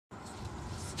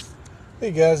Hey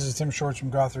guys, it's Tim Shorts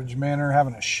from Gothridge Manor,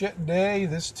 having a shit day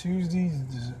this Tuesday.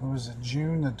 It was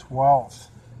June the 12th.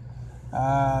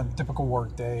 Typical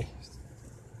work day.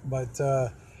 But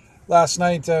last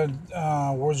night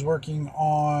was working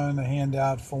on a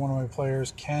handout for one of my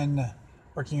players, Ken,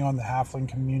 working on the Halfling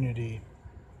Community.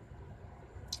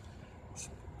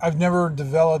 I've never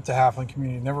developed a Halfling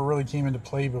Community, never really came into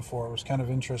play before. It was kind of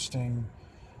interesting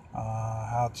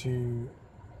how to...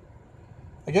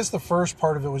 I guess the first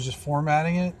part of it was just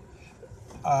formatting it,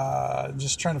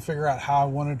 just trying to figure out how I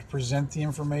wanted to present the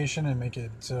information and make it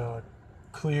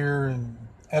clear and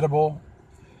edible.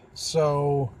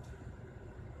 So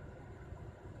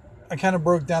I kind of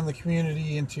broke down the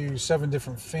community into 7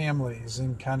 different families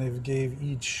and kind of gave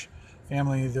each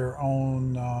family their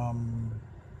own,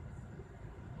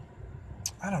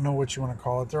 I don't know what you want to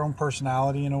call it, their own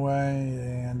personality in a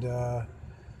way.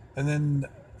 And then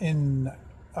in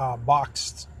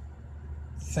boxed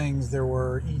things, there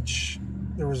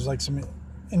was like some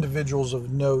individuals of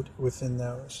note within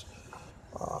those.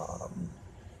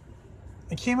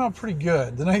 It came out pretty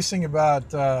good. The nice thing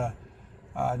about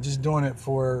just doing it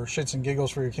for shits and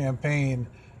giggles for your campaign,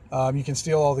 you can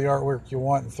steal all the artwork you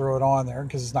want and throw it on there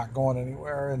because it's not going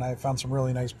anywhere. And I found some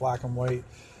really nice black and white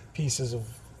pieces of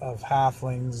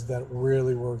halflings that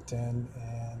really worked in,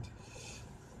 and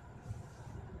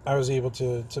I was able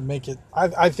to make it.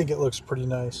 I think it looks pretty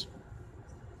nice.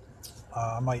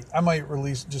 I might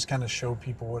release, just kind of show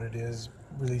people what it is,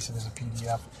 release it as a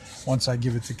PDF once I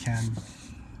give it to Ken.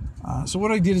 So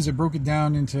what I did is I broke it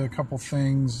down into a couple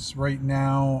things. Right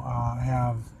now, I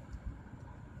have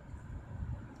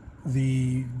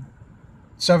the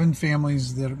 7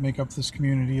 families that make up this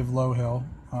community of Low Hill.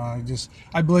 I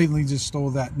blatantly just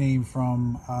stole that name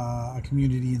from a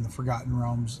community in the Forgotten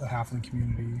Realms, a Halfling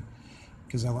community,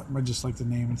 because I just liked the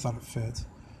name and thought it fit.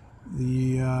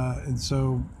 And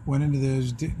so went into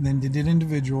those, then did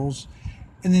individuals,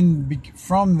 and then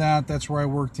from that's where I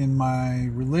worked in my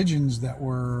religions that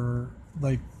were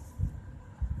like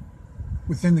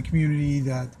within the community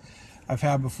that I've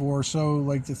had before. So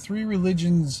like the 3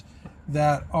 religions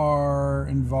that are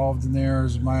involved in there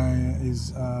is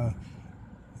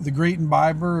the Great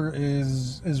Imbiber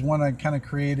is one I kind of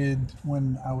created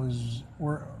when I was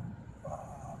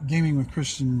gaming with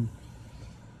Christian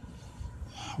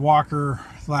Walker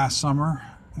last summer,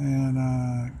 and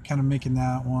kind of making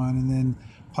that one. And then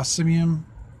Possimium,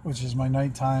 which is my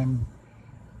nighttime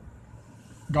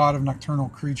god of nocturnal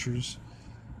creatures.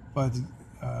 But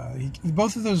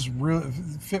both of those really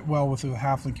fit well with the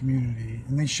Halfling community,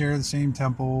 and they share the same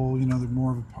temple. You know, they're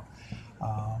more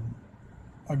of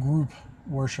a group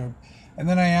worship. And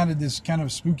then I added this kind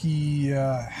of spooky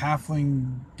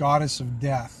Halfling goddess of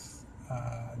death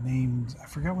named, I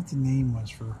forgot what the name was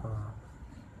for her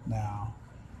now,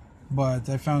 but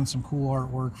I found some cool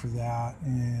artwork for that.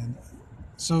 And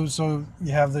so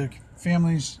you have the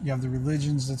families, you have the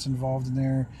religions that's involved in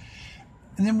there.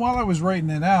 And then while I was writing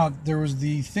it out, there was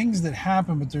the things that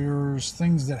happen, but there's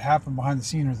things that happen behind the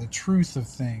scene, or the truth of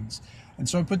things. And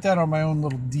so I put that on my own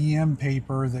little DM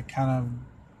paper that kind of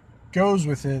goes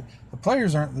with it. The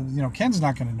players aren't, Ken's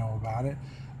not going to know about it,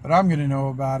 but I'm going to know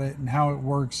about it and how it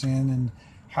works and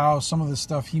how some of the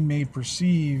stuff he may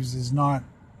perceives is not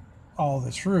all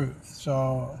the truth.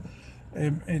 So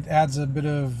it adds a bit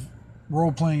of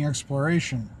role-playing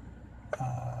exploration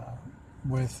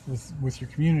with your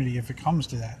community if it comes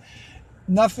to that.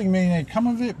 Nothing may come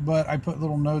of it, but I put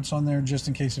little notes on there just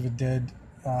in case if it did,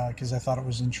 because I thought it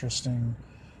was interesting.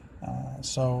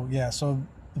 So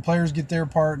the players get their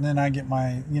part, and then I get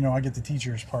I get the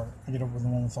teacher's part. I get over the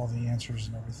one with all the answers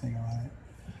and everything on it.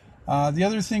 The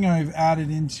other thing I've added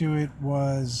into it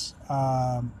was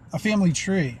a family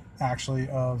tree, actually,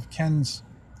 of Ken's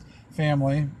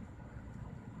family.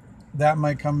 That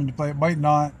might come into play. It might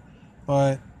not,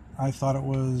 but I thought it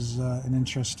was an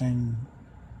interesting,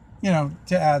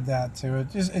 to add that to it.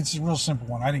 It's a real simple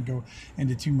one. I didn't go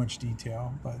into too much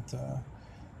detail, but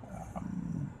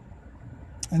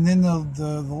and then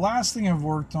the last thing I've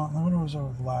worked on. What was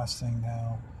the last thing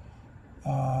now?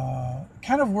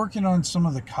 Kind of working on some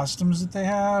of the customs that they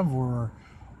have, or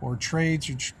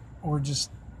traits, or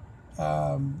just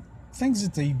things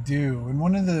that they do. And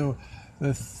one of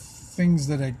the things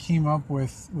that I came up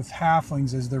with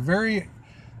halflings is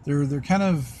they're kind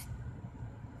of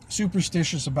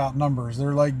superstitious about numbers.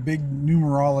 They're like big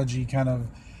numerology kind of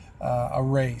a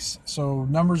race. So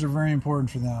numbers are very important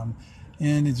for them.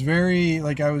 And it's very,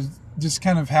 like, I was just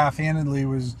kind of half-handedly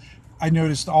I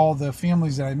noticed all the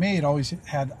families that I made always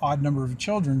had odd number of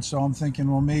children. So I'm thinking,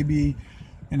 well, maybe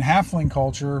in halfling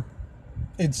culture,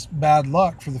 it's bad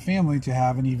luck for the family to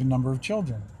have an even number of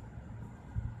children.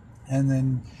 And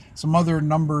then some other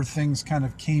number of things kind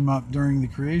of came up during the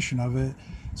creation of it.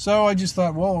 So I just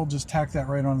thought, well, I'll just tack that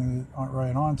right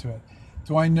onto it.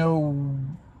 Do I know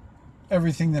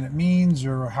everything that it means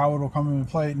or how it'll come into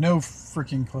play? No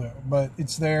freaking clue, but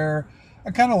it's there.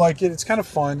 I kind of like it. It's kind of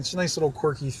fun. It's a nice little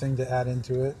quirky thing to add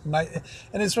into it.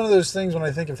 And it's one of those things when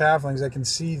I think of halflings, I can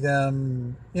see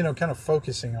them, kind of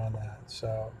focusing on that.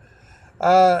 So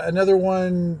another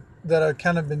one that I've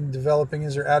kind of been developing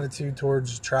is their attitude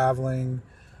towards traveling,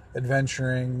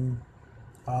 adventuring,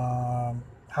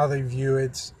 how they view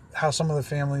it, how some of the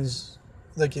families,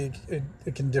 like it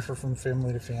can differ from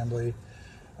family to family.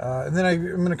 And then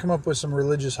I'm going to come up with some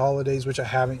religious holidays, which I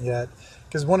haven't yet,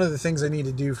 because one of the things I need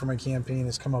to do for my campaign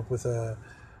is come up with a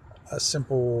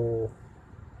simple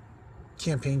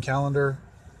campaign calendar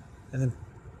and then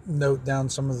note down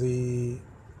some of the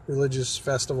religious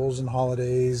festivals and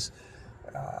holidays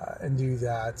and do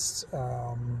that.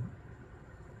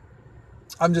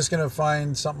 I'm just going to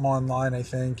find something online, I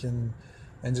think, and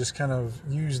just kind of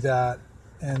use that.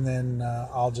 And then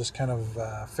I'll just kind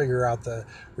of figure out the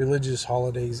religious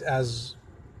holidays as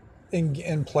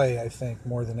in play, I think,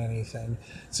 more than anything.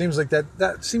 It seems like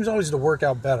that seems always to work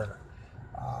out better.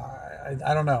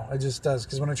 I don't know. It just does.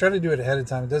 Because when I try to do it ahead of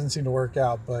time, it doesn't seem to work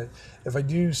out. But if I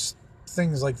do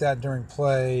things like that during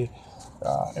play,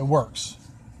 it works.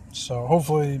 So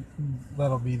hopefully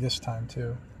that'll be this time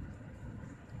too.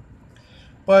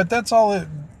 But that's all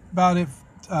about it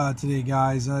today,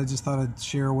 guys. I just thought I'd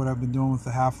share what I've been doing with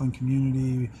the Halfling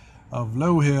community of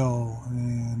Low Hill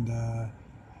and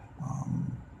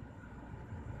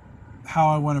how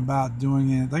I went about doing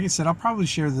it. Like I said, I'll probably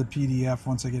share the PDF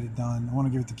once I get it done. I want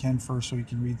to give it to Ken first so he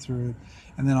can read through it,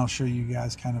 and then I'll show you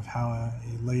guys kind of how I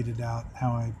laid it out,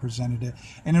 how I presented it,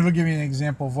 and it'll give you an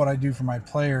example of what I do for my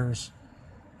players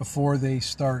before they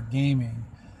start gaming.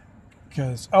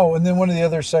 And then one of the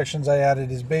other sections I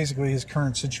added is basically his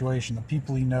current situation, the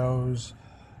people he knows,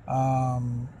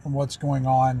 and what's going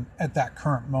on at that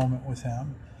current moment with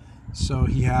him. So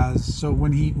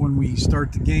when we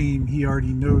start the game, he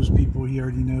already knows people. He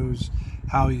already knows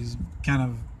how he's kind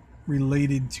of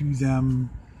related to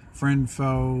them, friend,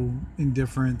 foe,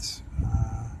 indifferent,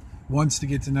 wants to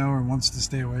get to know or wants to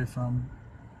stay away from.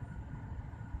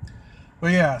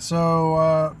 But yeah, so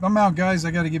I'm out, guys.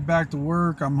 I got to get back to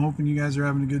work. I'm hoping you guys are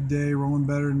having a good day, rolling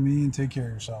better than me, and take care of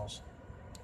yourselves.